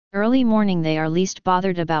Early morning they are least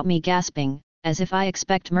bothered about me gasping, as if I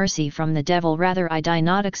expect mercy from the devil, rather I die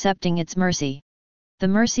not accepting its mercy. The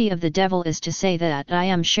mercy of the devil is to say that I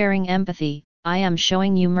am sharing empathy, I am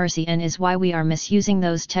showing you mercy, and is why we are misusing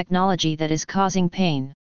those technology that is causing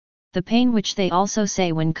pain. The pain which they also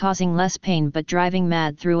say when causing less pain but driving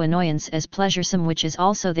mad through annoyance as pleasuresome, which is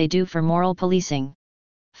also they do for moral policing.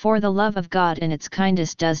 For the love of God in its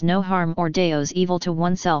kindest does no harm or does evil to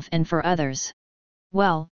oneself and for others.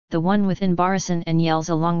 Well, the one within Barasan and yells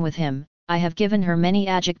along with him, I have given her many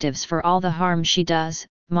adjectives for all the harm she does: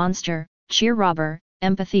 monster, cheer robber,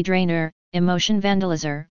 empathy drainer, emotion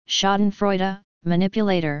vandalizer, schadenfreude,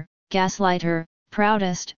 manipulator, gaslighter,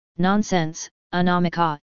 proudest, nonsense,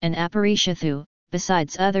 anamika, and aparishathu,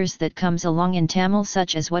 besides others that comes along in Tamil,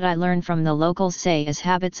 such as what I learn from the locals say as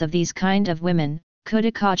habits of these kind of women,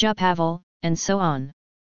 kudakaja paval, and so on.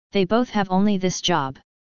 They both have only this job.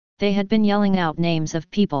 They had been yelling out names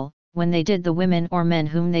of people, when they did the women or men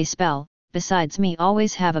whom they spell, besides me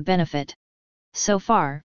always have a benefit. So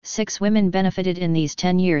far, 6 women benefited in these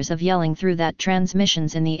 10 years of yelling through that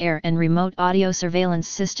transmissions in the air and remote audio surveillance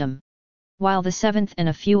system. While the 7th and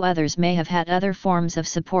a few others may have had other forms of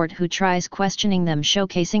support who tries questioning them,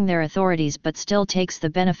 showcasing their authorities, but still takes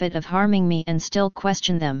the benefit of harming me and still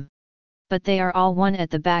question them. But they are all one at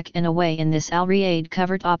the back and away in this Al-Riyadh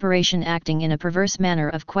covert operation, acting in a perverse manner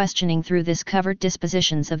of questioning through this covert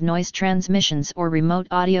dispositions of noise transmissions or remote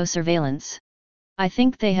audio surveillance. I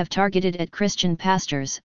think they have targeted at Christian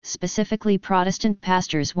pastors, specifically Protestant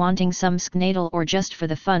pastors wanting some scandal or just for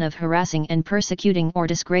the fun of harassing and persecuting or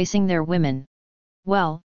disgracing their women.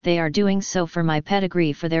 Well, they are doing so for my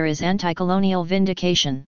pedigree, for there is anti-colonial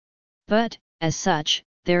vindication. But, as such,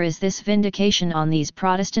 there is this vindication on these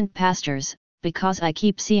Protestant pastors, because I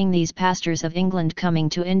keep seeing these pastors of England coming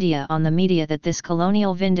to India on the media, that this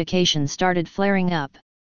colonial vindication started flaring up.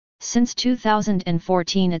 Since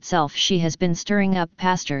 2014 itself she has been stirring up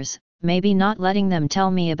pastors, maybe not letting them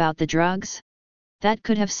tell me about the drugs. That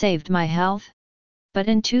could have saved my health. But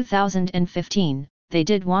in 2015, they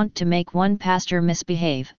did want to make one pastor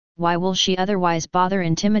misbehave. Why will she otherwise bother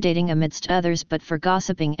intimidating amidst others but for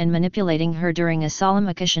gossiping and manipulating her during a solemn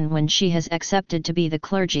occasion when she has accepted to be the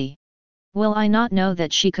clergy? Will I not know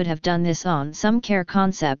that she could have done this on some care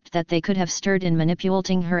concept that they could have stirred in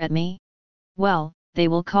manipulating her at me? Well, they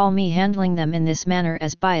will call me handling them in this manner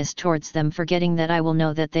as biased towards them, forgetting that I will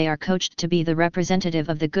know that they are coached to be the representative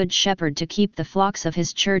of the Good Shepherd to keep the flocks of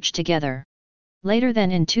his church together. Later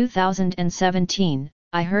then in 2017,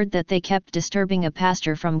 I heard that they kept disturbing a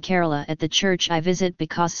pastor from Kerala at the church I visit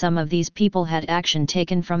because some of these people had action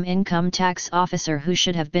taken from income tax officer who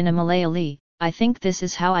should have been a Malayali. I think this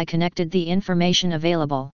is how I connected the information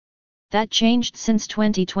available. That changed since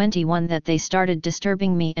 2021, that they started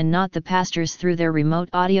disturbing me and not the pastors through their remote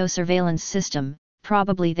audio surveillance system.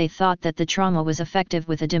 Probably they thought that the trauma was effective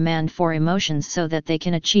with a demand for emotions so that they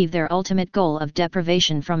can achieve their ultimate goal of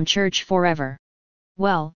deprivation from church forever.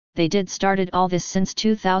 Well, they did started all this since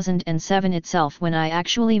 2007 itself, when I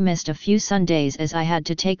actually missed a few Sundays as I had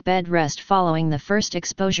to take bed rest following the first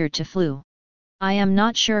exposure to flu. I am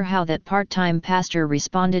not sure how that part-time pastor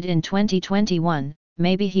responded in 2021,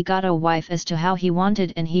 maybe he got a wife as to how he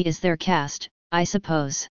wanted and he is their caste, I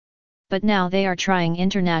suppose. But now they are trying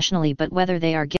internationally, but whether they are